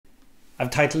I've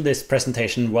titled this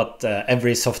presentation what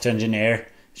every software engineer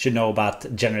should know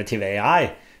about generative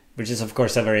AI, which is of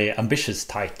course a very ambitious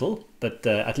title, but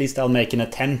at least I'll make an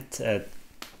attempt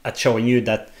at showing you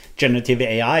that generative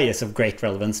AI is of great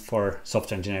relevance for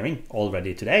software engineering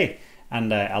already today,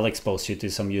 and I'll expose you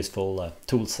to some useful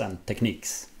tools and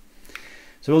techniques.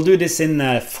 So we'll do this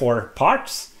in 4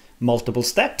 parts, multiple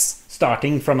steps,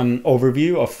 starting from an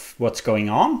overview of what's going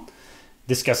on,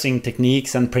 discussing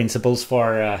techniques and principles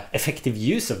for effective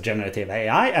use of generative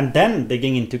AI, and then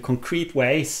digging into concrete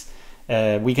ways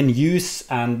we can use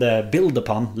and build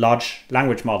upon large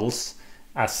language models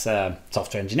as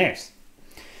software engineers.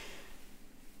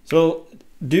 So we'll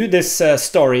do this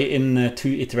story in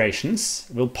 2 iterations.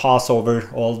 We'll pass over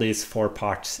all these 4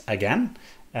 parts again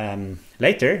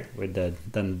later with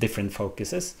then different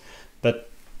focuses, but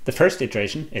the first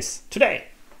iteration is today.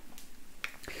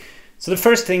 So the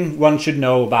first thing one should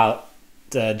know about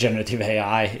generative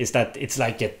AI is that it's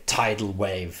like a tidal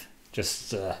wave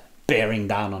just bearing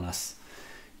down on us.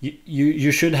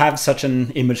 You should have such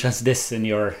an image as this in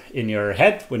your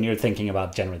head when you're thinking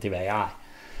about generative AI.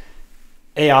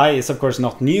 AI is of course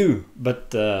not new, but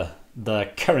the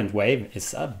current wave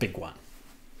is a big one.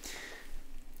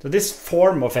 So this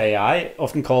form of AI,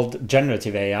 often called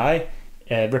generative AI,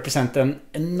 represents an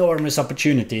enormous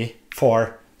opportunity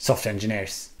for software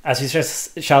engineers. As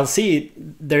you shall see,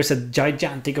 there's a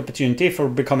gigantic opportunity for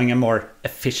becoming a more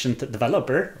efficient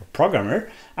developer or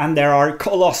programmer, and there are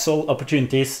colossal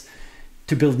opportunities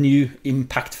to build new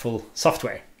impactful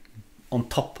software on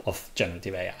top of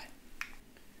generative AI.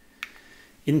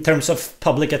 In terms of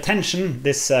public attention,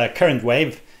 this current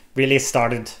wave really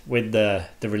started with the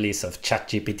release of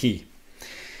ChatGPT.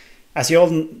 As you all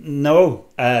know,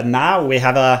 now we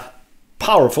have a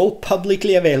powerful,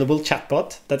 publicly available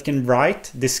chatbot that can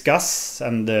write, discuss,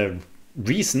 and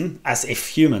reason as if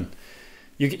human.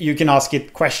 You can ask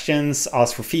it questions,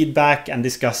 ask for feedback, and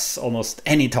discuss almost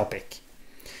any topic.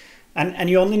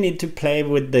 And you only need to play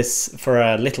with this for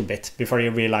a little bit before you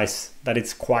realize that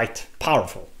it's quite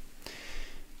powerful.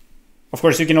 Of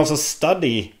course, you can also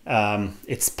study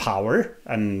its power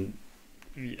and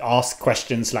ask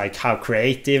questions like how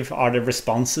creative are the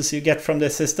responses you get from the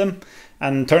system,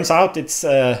 and turns out it's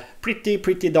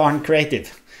pretty darn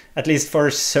creative, at least for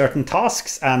certain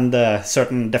tasks and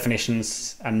certain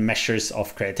definitions and measures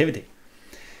of creativity.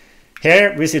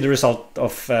 Here we see the result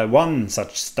of one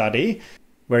such study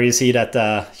where you see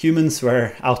that humans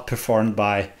were outperformed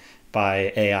by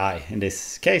AI, in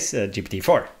this case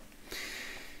GPT-4.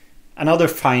 Another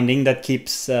finding that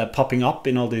keeps popping up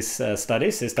in all these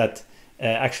studies is that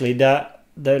actually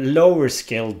the lower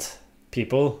skilled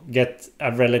people get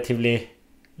a relatively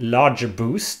larger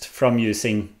boost from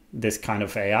using this kind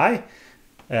of AI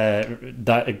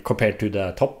compared to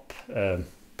the top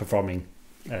performing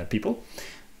people,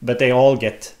 but they all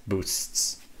get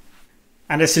boosts.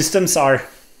 And the systems are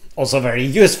also very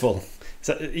useful.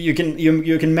 So you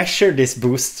can measure this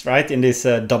boost, right, in these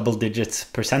double-digit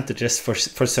percentages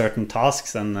for certain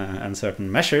tasks and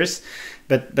certain measures,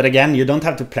 but again, you don't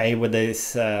have to play with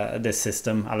this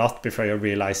system a lot before you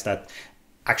realize that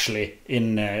actually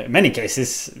in many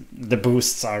cases the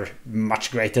boosts are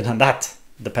much greater than that,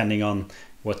 depending on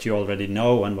what you already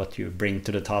know and what you bring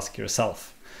to the task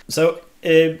yourself. So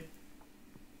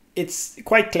it's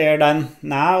quite clear then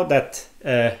now that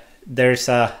there's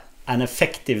an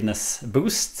effectiveness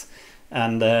boost,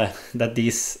 and that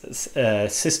these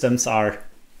systems are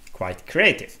quite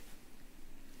creative.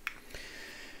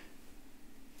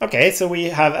 Okay, so we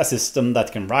have a system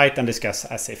that can write and discuss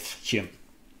as if human.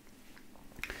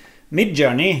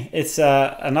 Midjourney is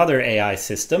another AI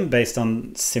system based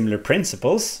on similar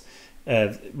principles,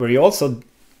 where you also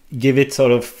give it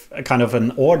sort of a kind of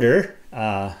an order,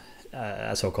 a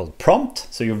so-called prompt.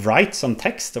 So you write some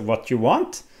text of what you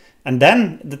want, and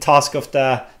then the task of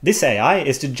this AI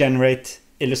is to generate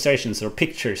illustrations or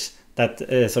pictures that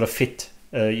sort of fit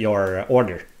your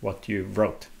order, what you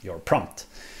wrote, your prompt.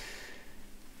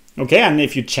 Okay, and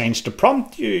if you change the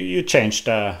prompt, you change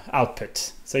the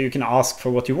output. So you can ask for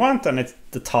what you want, and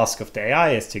the task of the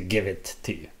AI is to give it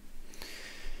to you.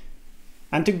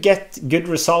 And to get good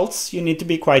results, you need to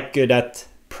be quite good at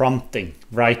prompting,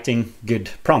 writing good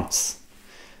prompts,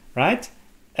 right?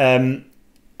 And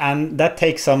that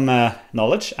takes some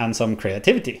knowledge and some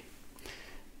creativity.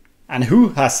 And who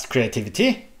has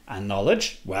creativity and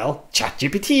knowledge? Well,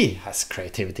 ChatGPT has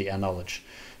creativity and knowledge.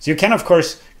 So you can, of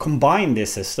course, combine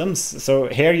these systems. So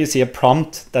here you see a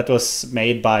prompt that was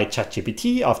made by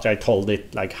ChatGPT after I told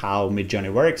it like how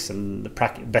Midjourney works and the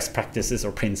best practices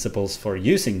or principles for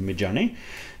using Midjourney.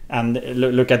 and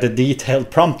look at the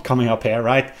detailed prompt coming up here,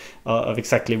 right, of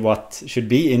exactly what should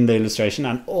be in the illustration,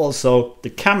 and also the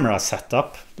camera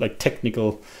setup, like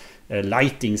technical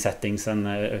lighting settings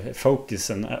and focus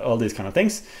and all these kind of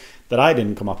things that I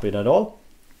didn't come up with at all.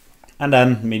 And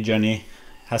then Midjourney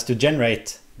has to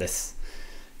generate this,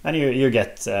 and you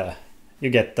get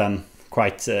then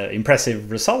quite impressive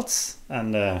results.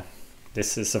 And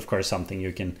this is of course something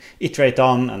you can iterate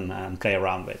on and play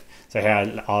around with. So here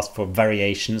I asked for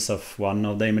variations of one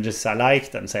of the images I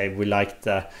liked, and say we liked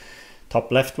the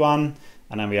top left one,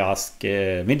 and then we ask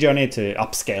Midjourney to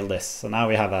upscale this. So now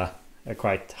we have a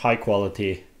quite high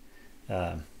quality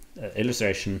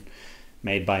illustration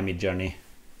made by Midjourney,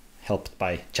 helped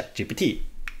by ChatGPT.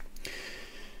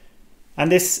 And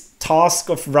this task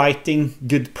of writing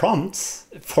good prompts,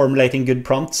 formulating good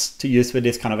prompts to use with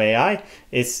this kind of AI,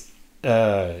 is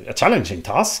a challenging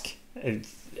task. It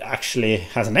actually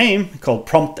has a name called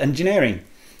prompt engineering,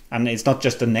 and it's not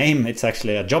just a name, it's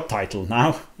actually a job title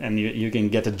now, and you can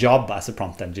get a job as a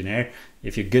prompt engineer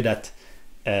if you're good at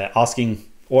asking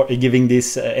or giving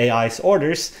these AIs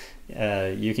orders.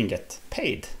 You can get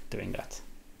paid doing that.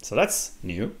 So that's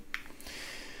new.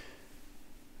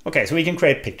 Okay, so we can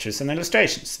create pictures and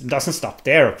illustrations. It doesn't stop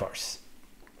there, of course.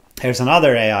 Here's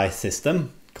another AI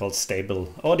system called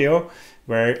Stable Audio,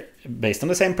 where based on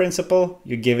the same principle,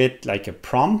 you give it like a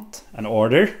prompt, an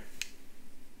order.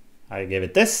 I give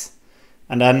it this,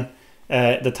 and then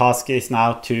the task is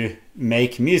now to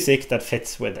make music that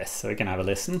fits with this. So we can have a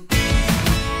listen.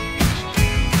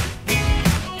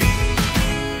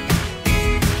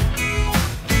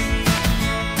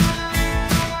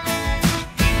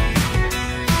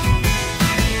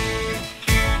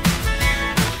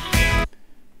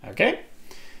 Okay,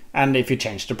 and if you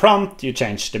change the prompt, you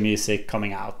change the music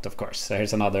coming out, of course. So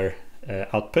here's another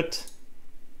output.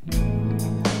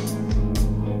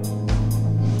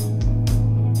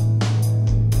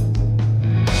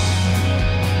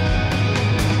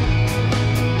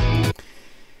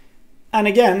 And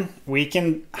again, we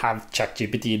can have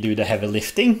ChatGPT do the heavy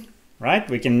lifting, right?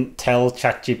 We can tell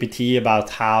ChatGPT about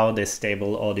how this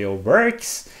stable audio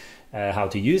works, how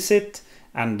to use it.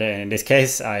 And in this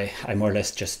case, I more or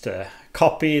less just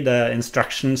copy the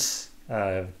instructions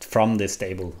from the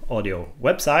Stable Audio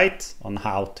website on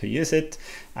how to use it.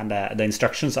 And the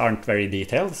instructions aren't very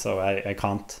detailed, so I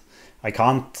can't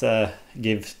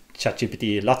give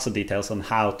ChatGPT lots of details on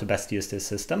how to best use this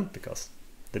system because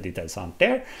the details aren't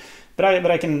there.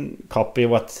 But I can copy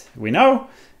what we know,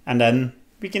 and then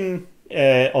we can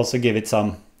also give it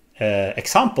some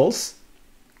examples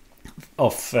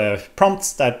of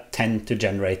prompts that tend to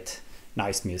generate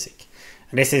nice music.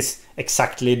 And this is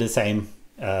exactly the same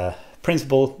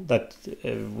principle that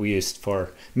we used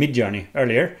for Midjourney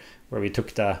earlier, where we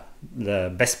took the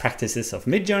best practices of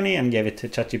Midjourney and gave it to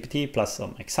ChatGPT plus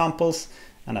some examples,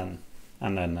 and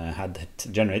then had it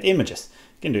generate images.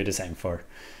 You can do the same for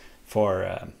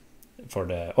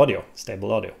the audio,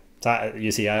 Stable Audio. So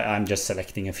you see, I'm just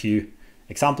selecting a few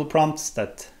example prompts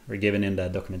that were given in the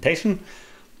documentation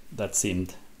that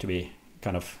seemed to be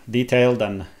kind of detailed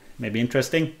and maybe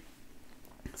interesting.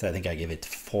 So I think I give it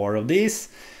 4 of these,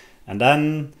 and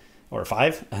then, or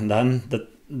 5, and then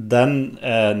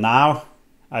now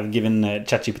I've given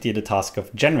ChatGPT the task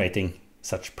of generating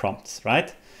such prompts,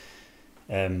 right?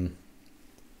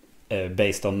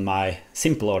 Based on my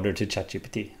simple order to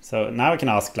ChatGPT. So now I can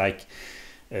ask like,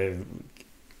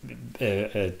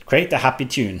 create a happy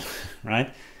tune, right?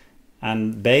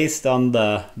 And based on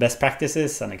the best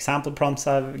practices and example prompts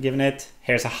I've given it,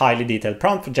 here's a highly detailed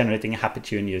prompt for generating a happy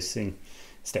tune using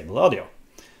Stable Audio.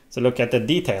 So look at the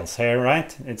details here,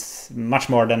 right? It's much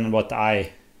more than what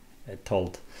I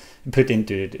put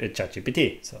into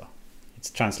ChatGPT. So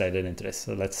it's translated into this.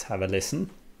 So let's have a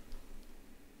listen.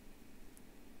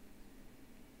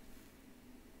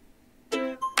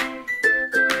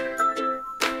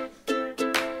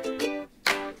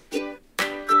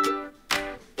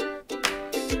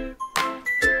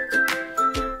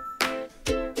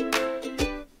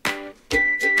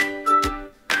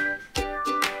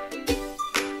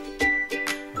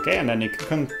 Okay, and then you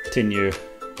can continue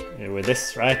with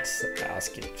this, right?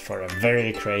 Ask it for a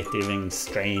very creative and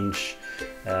strange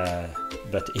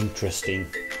but interesting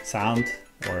sound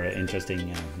or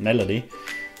interesting melody.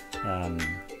 And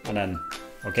then,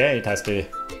 okay, it has to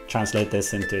translate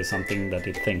this into something that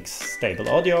it thinks Stable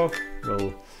Audio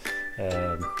will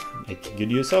make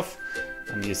good use of.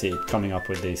 And you see it coming up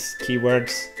with these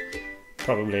keywords,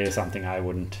 probably something I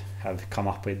wouldn't have come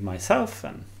up with myself.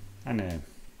 And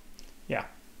yeah.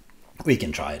 We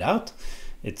can try it out.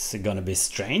 It's gonna be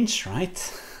strange,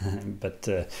 right? But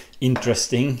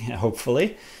interesting,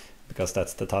 hopefully, because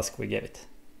that's the task we gave it.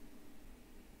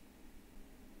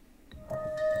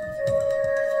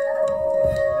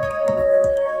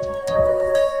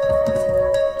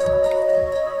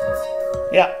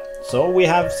 Yeah, so we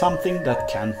have something that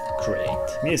can create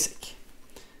music.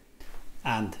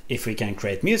 And if we can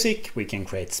create music, we can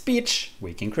create speech,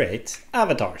 we can create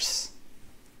avatars.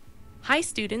 Hi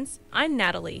students, I'm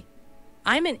Natalie.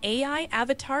 I'm an AI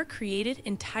avatar created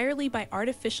entirely by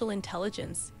artificial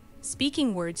intelligence,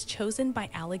 speaking words chosen by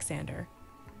Alexander.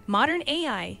 Modern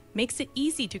AI makes it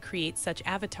easy to create such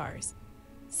avatars.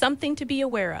 Something to be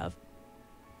aware of.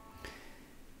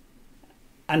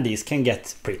 And these can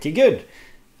get pretty good.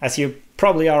 As you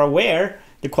probably are aware,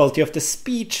 the quality of the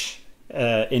speech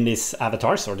in these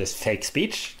avatars, or this fake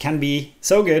speech, can be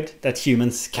so good that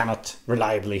humans cannot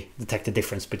reliably detect the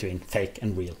difference between fake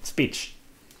and real speech.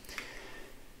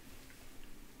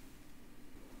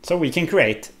 So we can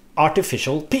create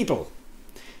artificial people.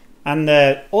 And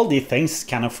all these things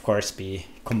can of course be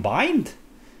combined.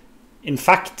 In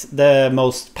fact, the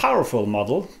most powerful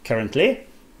model currently,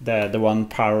 the one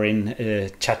powering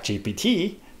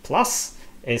ChatGPT Plus,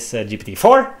 is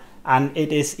GPT-4, and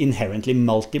it is inherently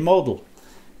multimodal.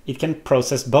 It can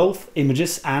process both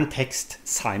images and text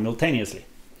simultaneously.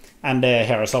 And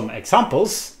here are some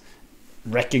examples.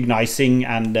 Recognizing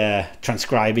and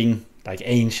transcribing like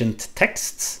ancient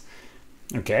texts.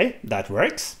 Okay, that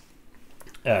works.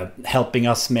 Helping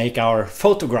us make our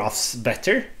photographs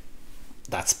better.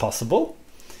 That's possible.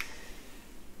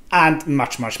 And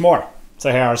much, much more.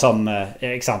 So here are some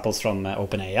examples from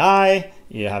OpenAI.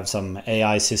 You have some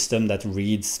AI system that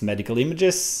reads medical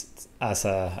images as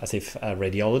if a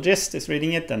radiologist is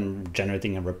reading it and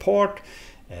generating a report.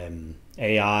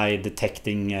 AI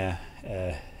detecting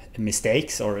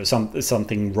mistakes or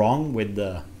something wrong with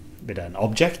an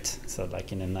object, so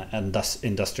like in an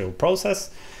industrial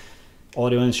process.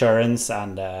 Audio insurance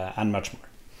and much more.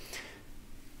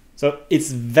 So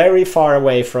it's very far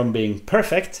away from being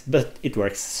perfect, but it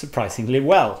works surprisingly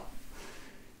well.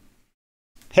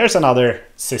 Here's another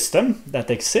system that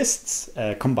exists,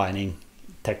 combining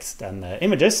text and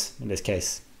images. In this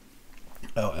case,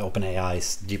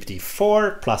 OpenAI's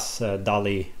GPT-4 plus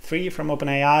DALL-E 3 from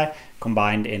OpenAI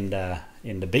combined in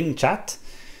the Bing chat.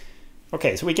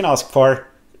 Okay, so we can ask for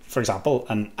example,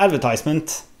 an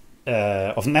advertisement for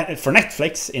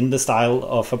Netflix in the style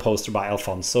of a poster by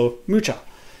Alfonso Mucha.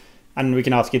 And we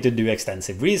can ask it to do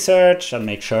extensive research and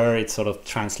make sure it's sort of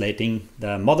translating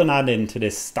the modern ad into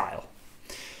this style.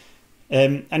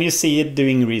 And you see it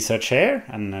doing research here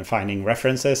and finding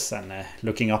references and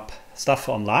looking up stuff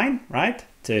online, right?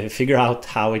 To figure out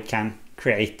how it can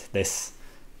create this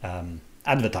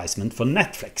advertisement for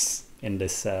Netflix in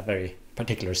this very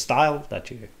particular style that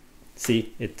you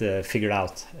see it figured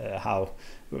out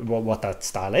what that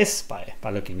style is by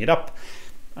looking it up.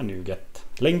 And you get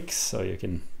links, so you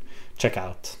can check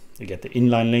out. You get the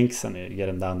inline links and you get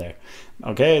them down there.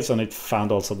 Okay, so it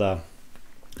found also the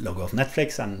logo of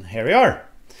Netflix, and here we are.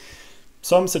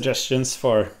 Some suggestions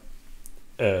for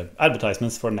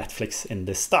advertisements for Netflix in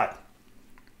this style.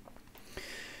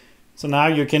 So now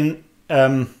you can,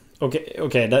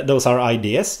 those are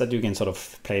ideas that you can sort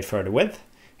of play further with.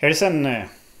 Here's a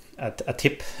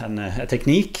tip and a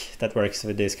technique that works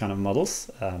with these kind of models,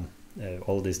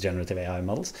 all these generative AI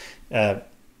models.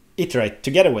 Iterate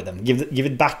together with them, give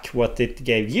it back what it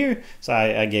gave you. So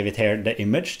I gave it here the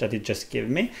image that it just gave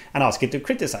me and ask it to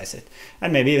criticize it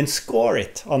and maybe even score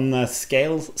it on a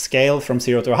scale from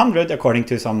 0 to 100 according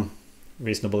to some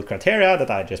reasonable criteria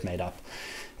that I just made up.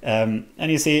 And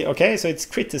you see, okay, so it's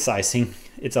criticizing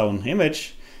its own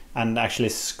image and actually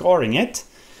scoring it.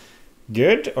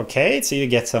 Good, okay, so you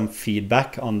get some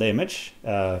feedback on the image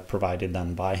provided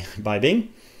then by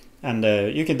Bing, and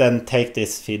you can then take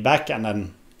this feedback and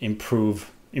then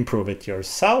improve it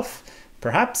yourself,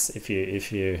 perhaps if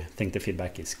you think the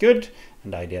feedback is good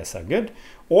and the ideas are good.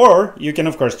 Or you can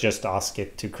of course just ask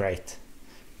it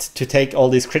to take all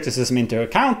these criticism into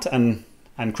account and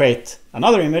create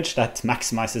another image that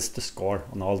maximizes the score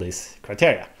on all these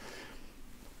criteria.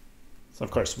 So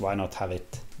of course, why not have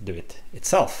it do it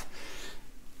itself?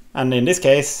 And in this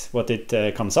case, what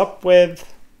it comes up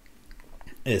with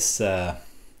is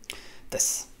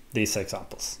these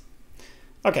examples.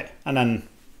 Okay, and then,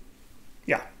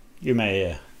 yeah, you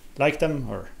may like them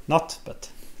or not, but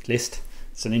at least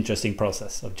it's an interesting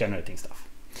process of generating stuff.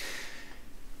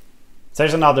 So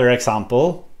there's another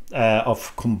example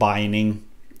of combining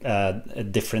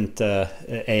different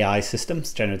AI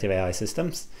systems, generative AI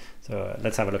systems. So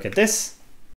let's have a look at this.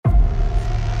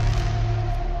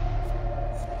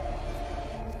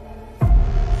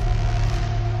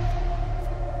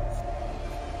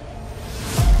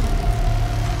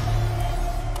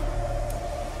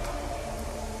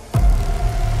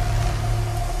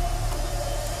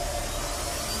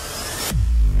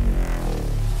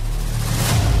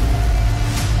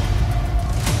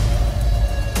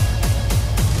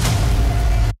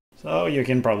 you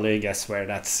can probably guess where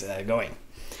that's going.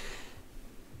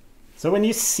 So when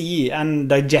you see and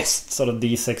digest sort of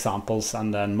these examples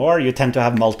and then more, you tend to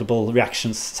have multiple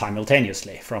reactions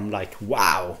simultaneously, from like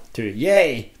wow to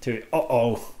yay to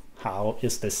uh-oh, how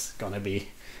is this gonna be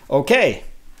okay?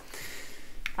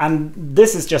 And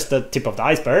this is just the tip of the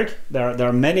iceberg. There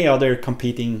are many other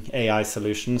competing AI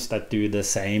solutions that do the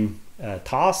same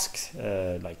tasks,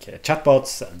 like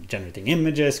chatbots and generating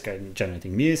images,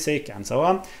 generating music and so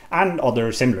on, and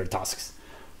other similar tasks.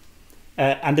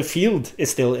 And the field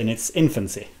is still in its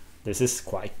infancy. This is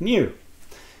quite new.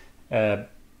 But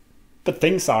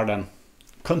things are then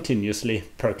continuously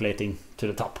percolating to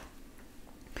the top.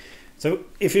 So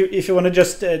if you want to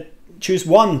just choose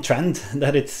one trend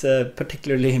that it's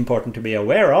particularly important to be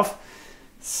aware of,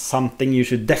 something you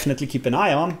should definitely keep an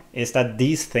eye on is that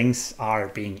these things are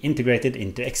being integrated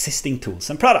into existing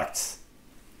tools and products.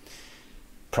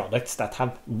 Products that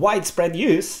have widespread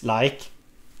use, like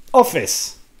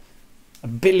Office.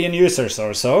 1 billion users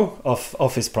or so of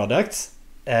Office products.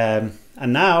 And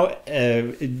now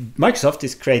Microsoft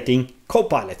is creating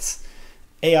copilots,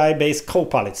 AI-based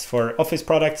copilots for Office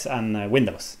products and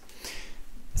Windows.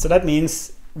 So that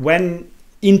means when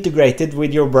integrated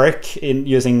with your work in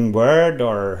using Word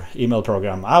or email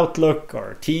program Outlook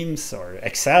or Teams or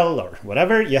Excel or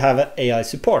whatever, you have AI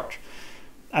support.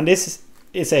 And this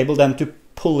is able then to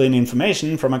pull in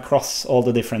information from across all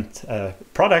the different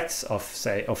products of,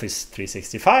 say, Office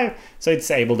 365. So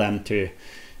it's able then to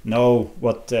know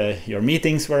what your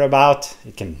meetings were about.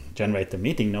 It can generate the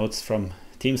meeting notes from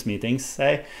Teams meetings,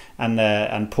 say,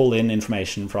 and pull in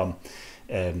information from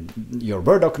your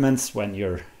Word documents when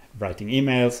you're writing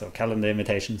emails or calendar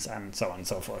invitations and so on and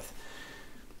so forth.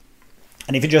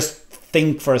 And if you just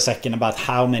think for a second about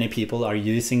how many people are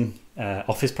using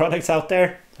Office products out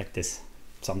there, like this,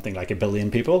 something like 1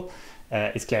 billion people,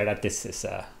 it's clear that this is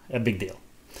a big deal.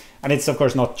 And it's of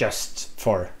course not just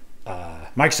for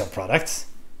Microsoft products.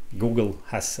 Google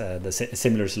has the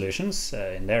similar solutions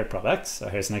in their products. So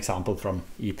here's an example from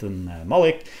Ethan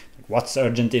Mollick. What's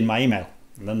urgent in my email?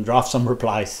 And then draft some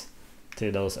replies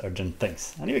to those urgent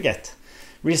things. And you get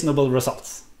reasonable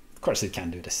results. Of course it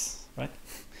can do this, right?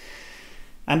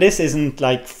 And this isn't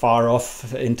like far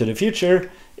off into the future.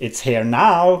 It's here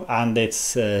now, and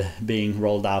it's being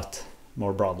rolled out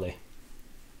more broadly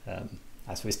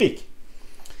as we speak.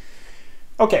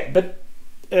 Okay, but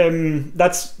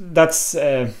that's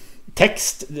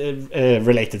text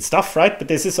related stuff, right? But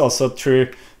this is also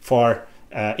true for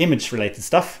image related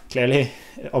stuff. Clearly,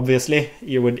 obviously,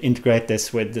 you would integrate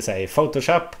this with, say,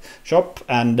 Photoshop,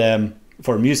 and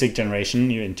for music generation,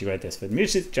 you integrate this with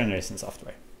music generation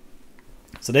software.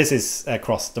 So this is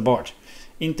across the board,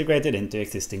 integrated into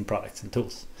existing products and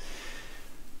tools.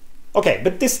 Okay,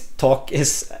 but this talk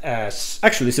is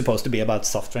actually supposed to be about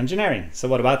software engineering. So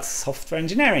what about software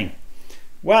engineering?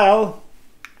 Well,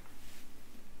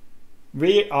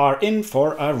 we are in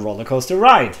for a roller coaster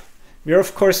ride. We are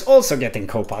of course also getting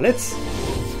copilots.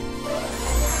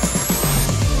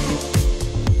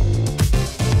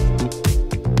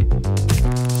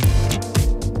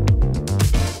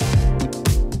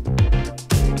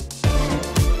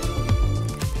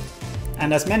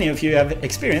 And as many of you have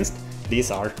experienced, these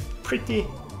are pretty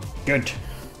good.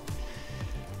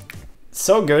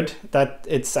 So good that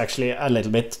it's actually a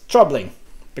little bit troubling,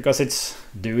 because it's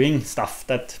doing stuff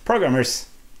that programmers,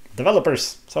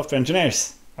 developers, software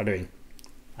engineers are doing.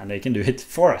 And they can do it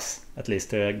for us, at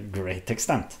least to a great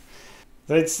extent.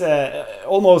 So it's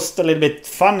almost a little bit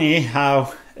funny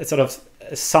how it's sort of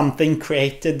something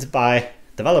created by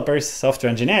developers, software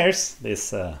engineers,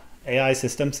 these AI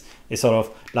systems, is sort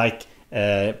of like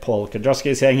Paul Kudrowski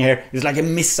is saying here, is like a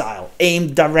missile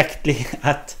aimed directly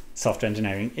at software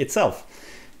engineering itself.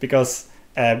 Because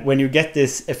when you get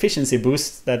this efficiency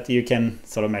boost that you can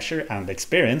sort of measure and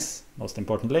experience, most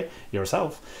importantly,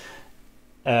 yourself,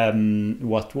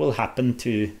 what will happen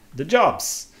to the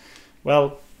jobs?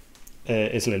 Well,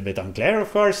 it's a little bit unclear,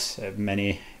 of course.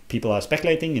 Many people are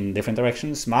speculating in different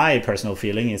directions. My personal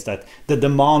feeling is that the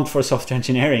demand for software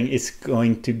engineering is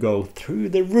going to go through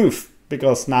the roof,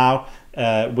 because now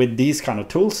with these kind of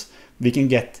tools, we can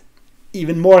get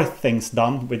even more things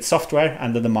done with software,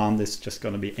 and the demand is just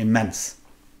going to be immense.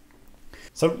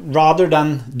 So rather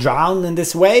than drown in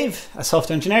this wave, as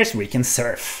software engineers, we can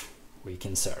surf. We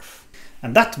can surf.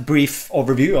 And that brief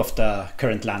overview of the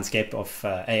current landscape of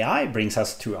AI brings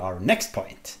us to our next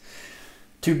point.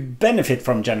 To benefit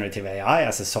from generative AI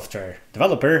as a software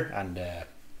developer, and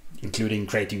including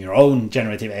creating your own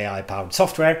generative AI powered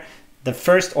software, the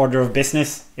first order of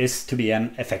business is to be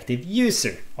an effective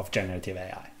user of generative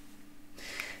AI.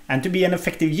 And to be an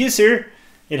effective user,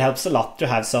 it helps a lot to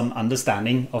have some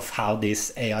understanding of how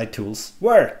these AI tools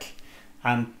work.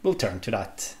 And we'll turn to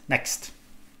that next.